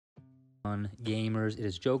On gamers, it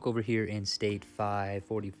is Joke over here in State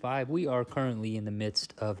 545. We are currently in the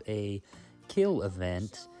midst of a kill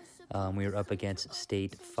event. We are up against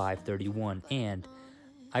State 531, and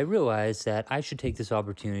I realized that I should take this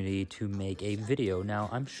opportunity to make a video. Now,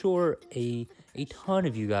 I'm sure a ton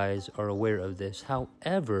of you guys are aware of this.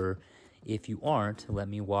 However, if you aren't, let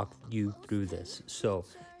me walk you through this. So,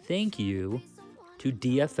 thank you to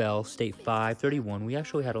DFL State 531. We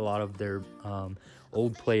actually had a lot of their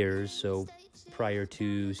old players, so prior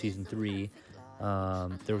to Season 3,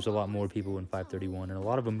 there was a lot more people in 531, and a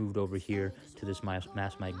lot of them moved over here to this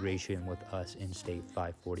mass migration with us in State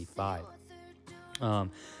 545.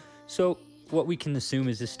 So what we can assume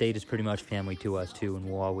is this state is pretty much family to us too, and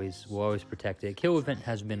we'll always protect it. Kill event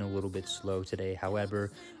has been a little bit slow today, however,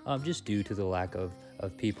 just due to the lack of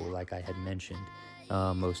people, like I had mentioned.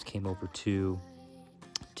 Most came over to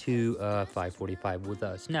 545 with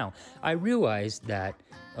us. Now, I realized that,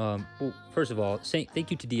 well, first of all, thank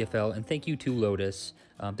you to DFL and thank you to Lotus.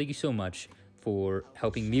 Thank you so much for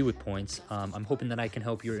helping me with points. I'm hoping that I can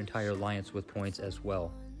help your entire alliance with points as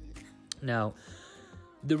well. Now,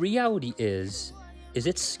 the reality is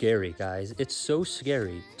it's scary, guys. It's so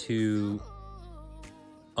scary to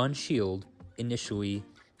unshield initially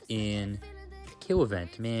in kill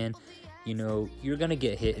event, man. You know, you're gonna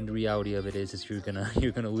get hit, and the reality of it is you're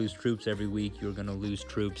gonna lose troops every week. You're gonna lose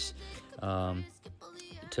troops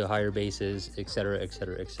to higher bases, etc.,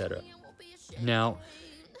 etc., etc. Now,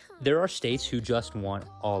 there are states who just want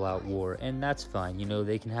all-out war, and that's fine. You know,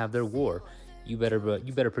 they can have their war. You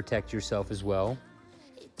better protect yourself as well,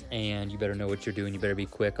 and you better know what you're doing. You better be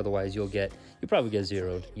quick, otherwise you'll probably get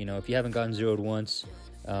zeroed. You know, if you haven't gotten zeroed once,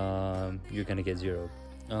 you're gonna get zeroed.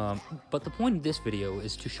 But the point of this video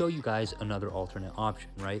is to show you guys another alternate option,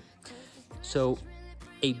 right? So,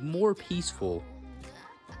 a more peaceful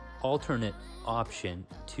alternate option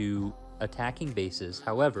to attacking bases,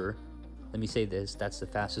 however, let me say this, that's the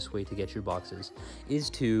fastest way to get your boxes, is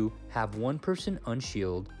to have one person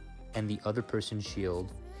unshield and the other person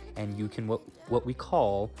shield, and you can what we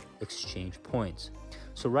call exchange points.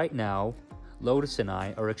 So right now, Lotus and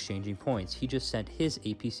I are exchanging points. He just sent his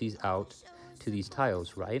APCs out to these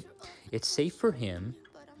tiles, right? It's safe for him.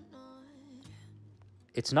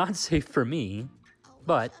 It's not safe for me,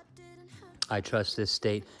 but I trust this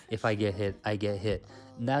state. If I get hit, I get hit.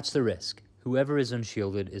 And that's the risk. Whoever is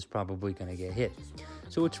unshielded is probably gonna get hit.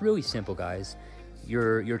 So it's really simple, guys.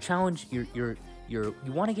 Your challenge, you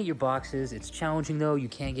want to get your boxes. It's challenging though. You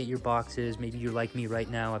can't get your boxes. Maybe you're like me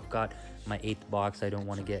right now. I've got my 8th box. I do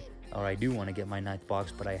want to get my 9th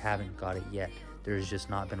box, but I haven't got it yet. There's just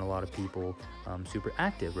not been a lot of people super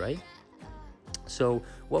active, right? So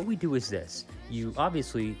what we do is this. You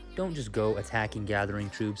obviously don't just go attacking, gathering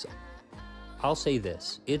troops. I'll say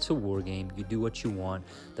this, it's a war game. You do what you want.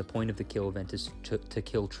 The point of the kill event is to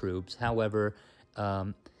kill troops. However,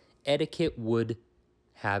 etiquette would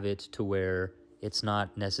have it to where it's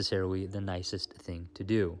not necessarily the nicest thing to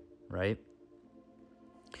do, right?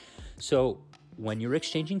 So when you're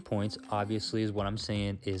exchanging points, obviously is what I'm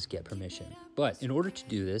saying is get permission. But in order to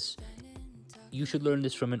do this, you should learn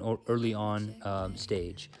this from an early on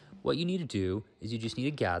stage. What you need to do is you just need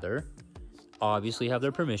to gather, obviously have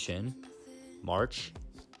their permission, march,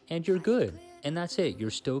 and you're good. And that's it.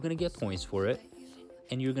 You're still going to get points for it,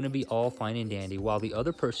 and you're going to be all fine and dandy while the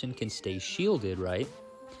other person can stay shielded, right?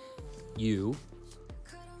 You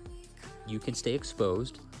can stay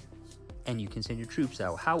exposed, and you can send your troops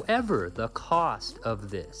out. However, the cost of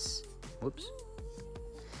this,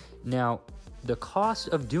 now, the cost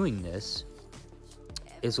of doing this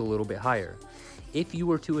is a little bit higher. If you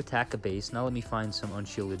were to attack a base, now let me find some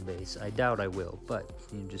unshielded base. I doubt I will, but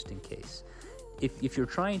just in case. If you're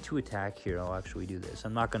trying to attack here, I'll actually do this.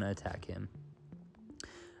 I'm not going to attack him.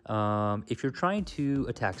 If you're trying to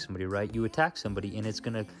attack somebody, right, you attack somebody, and it's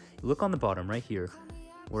going to look on the bottom right here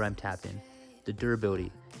where I'm tapping, the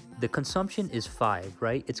durability. The consumption is 5,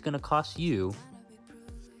 right? It's going to cost you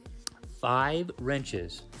 5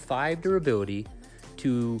 wrenches, 5 durability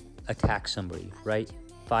to attack somebody, right?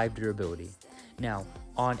 5 durability. Now,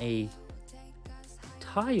 on a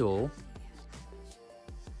tile,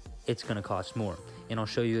 it's going to cost more. And I'll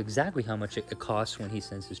show you exactly how much it costs when he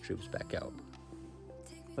sends his troops back out.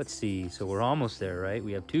 Let's see, so we're almost there, right?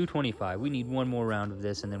 We have 225. We need one more round of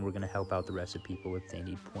this, and then we're going to help out the rest of people if they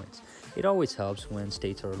need points. It always helps when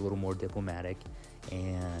states are a little more diplomatic,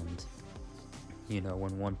 and, you know,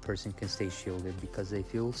 when one person can stay shielded because they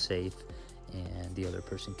feel safe, and the other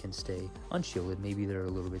person can stay unshielded. Maybe they're a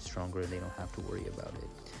little bit stronger and they don't have to worry about it.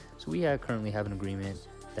 So we currently have an agreement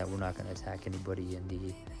that we're not going to attack anybody in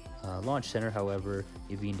the launch center. However,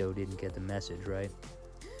 Evindo didn't get the message, right?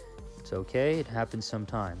 It's okay. It happens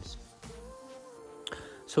sometimes.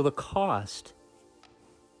 So the cost,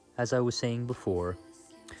 as I was saying before,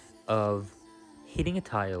 of hitting a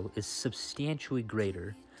tile is substantially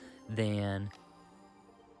greater than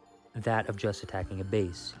that of just attacking a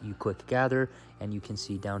base. You click gather, and you can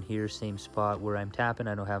see down here, same spot where I'm tapping.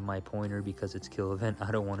 I don't have my pointer because it's kill event.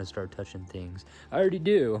 I don't want to start touching things. I already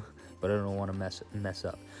do, but I don't want to mess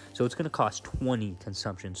up. So it's going to cost 20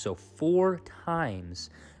 consumption. So 4 times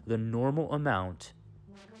the normal amount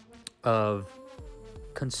of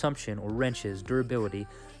consumption or wrenches, durability,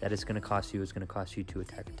 that it's going to cost you is going to cost you to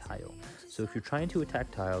attack a tile. So if you're trying to attack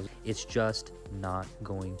tiles, it's just not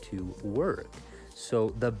going to work. So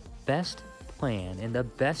the best plan and the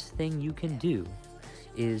best thing you can do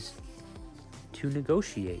is to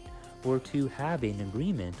negotiate or to have an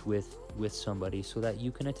agreement with somebody so that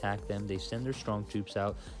you can attack them. They send their strong troops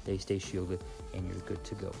out, they stay shielded, and you're good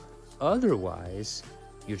to go. Otherwise,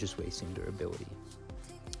 you're just wasting durability.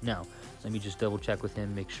 Now, let me just double check with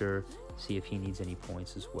him, make sure, see if he needs any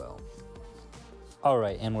points as well. All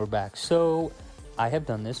right, and we're back. So I have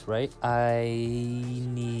done this, right? I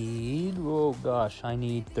need, oh gosh, I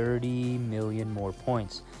need 30 million more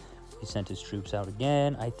points. He sent his troops out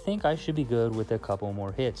again. I think I should be good with a couple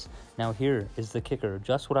more hits. Now here is the kicker,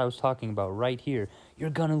 just what I was talking about right here.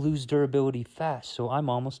 You're gonna lose durability fast, so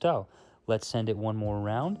I'm almost out. Let's send it one more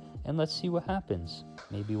round, and let's see what happens.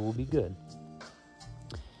 Maybe we'll be good.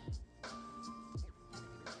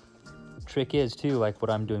 Trick is, too, like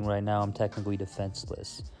what I'm doing right now, I'm technically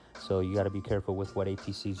defenseless. So you got to be careful with what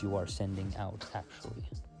APCs you are sending out, actually.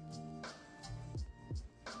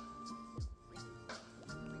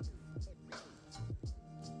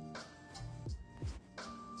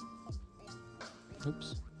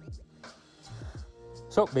 Oops.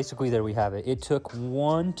 So basically there we have it. It took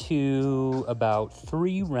 1 to about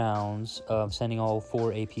 3 rounds of sending all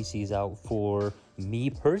 4 APCs out for me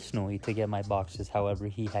personally to get my boxes. However,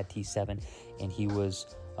 he had T7 and he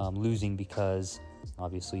was losing because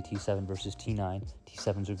obviously T7 versus T9,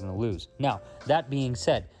 T7s are going to lose. Now, that being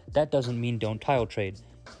said, that doesn't mean don't tile trade.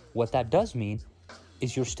 What that does mean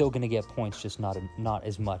is you're still going to get points, just not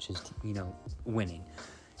as much as, you know, winning.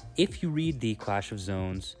 If you read the Clash of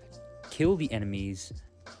Zones, kill the enemies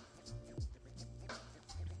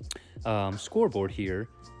scoreboard here,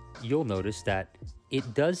 you'll notice that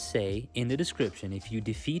it does say in the description, if you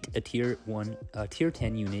defeat a tier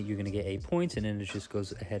 10 unit, you're going to get 8 points, and then it just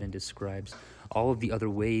goes ahead and describes all of the other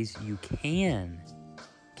ways you can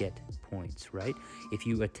get points, right? If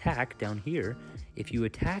you attack down here, if you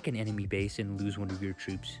attack an enemy base and lose one of your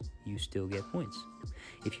troops, you still get points.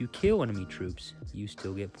 If you kill enemy troops, you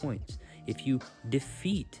still get points. If you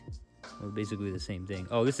defeat, well, basically the same thing.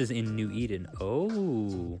 Oh, this is in New Eden.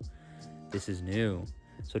 Oh, this is new.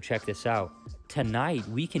 So check this out. Tonight,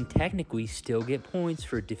 we can technically still get points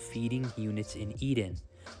for defeating units in Eden.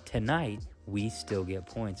 Tonight, we still get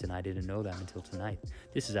points, and I didn't know that until tonight.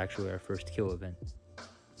 This is actually our first kill event.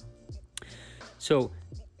 So,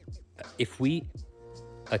 if we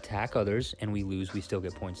attack others and we lose, we still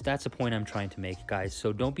get points. That's the point I'm trying to make, guys.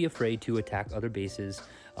 So don't be afraid to attack other bases,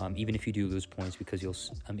 even if you do lose points, because you'll,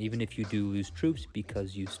 even if you do lose troops,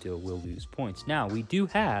 because you still will lose points. Now, we do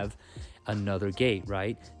have another gate,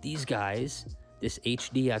 right? These guys, this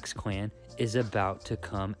HDX clan, is about to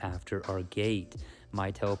come after our gate.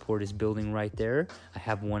 My teleport is building right there. I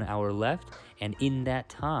have 1 hour left, and in that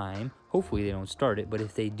time, hopefully they don't start it, but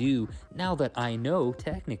if they do, now that I know,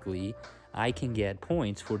 technically, I can get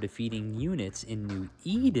points for defeating units in New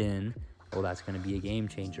Eden. Well, that's going to be a game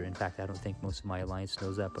changer. In fact, I don't think most of my alliance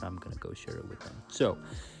knows that, but I'm going to go share it with them. So,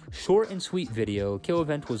 short and sweet video. Kill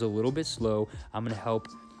event was a little bit slow. I'm going to help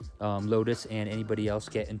Lotus and anybody else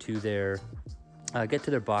get into their get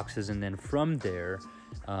to their boxes, and then from there,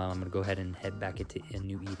 I'm going to go ahead and head back into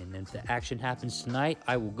New Eden. And if the action happens tonight,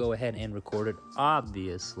 I will go ahead and record it,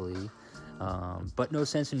 obviously. But no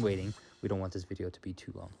sense in waiting. We don't want this video to be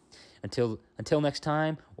too long. Until next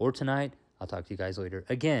time, or tonight, I'll talk to you guys later.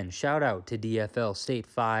 Again, shout out to DFL State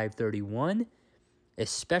 531,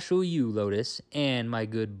 especially you, Lotus, and my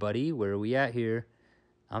good buddy. Where are we at here?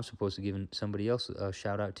 I'm supposed to give somebody else a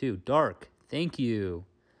shout out too. Dark, thank you.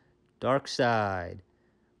 Dark Side,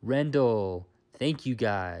 Rendell, thank you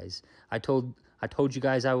guys. I told you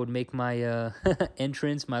guys I would make my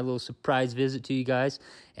entrance, my little surprise visit to you guys,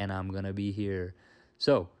 and I'm gonna be here.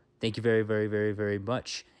 So thank you very, very, very, very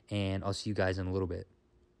much, and I'll see you guys in a little bit.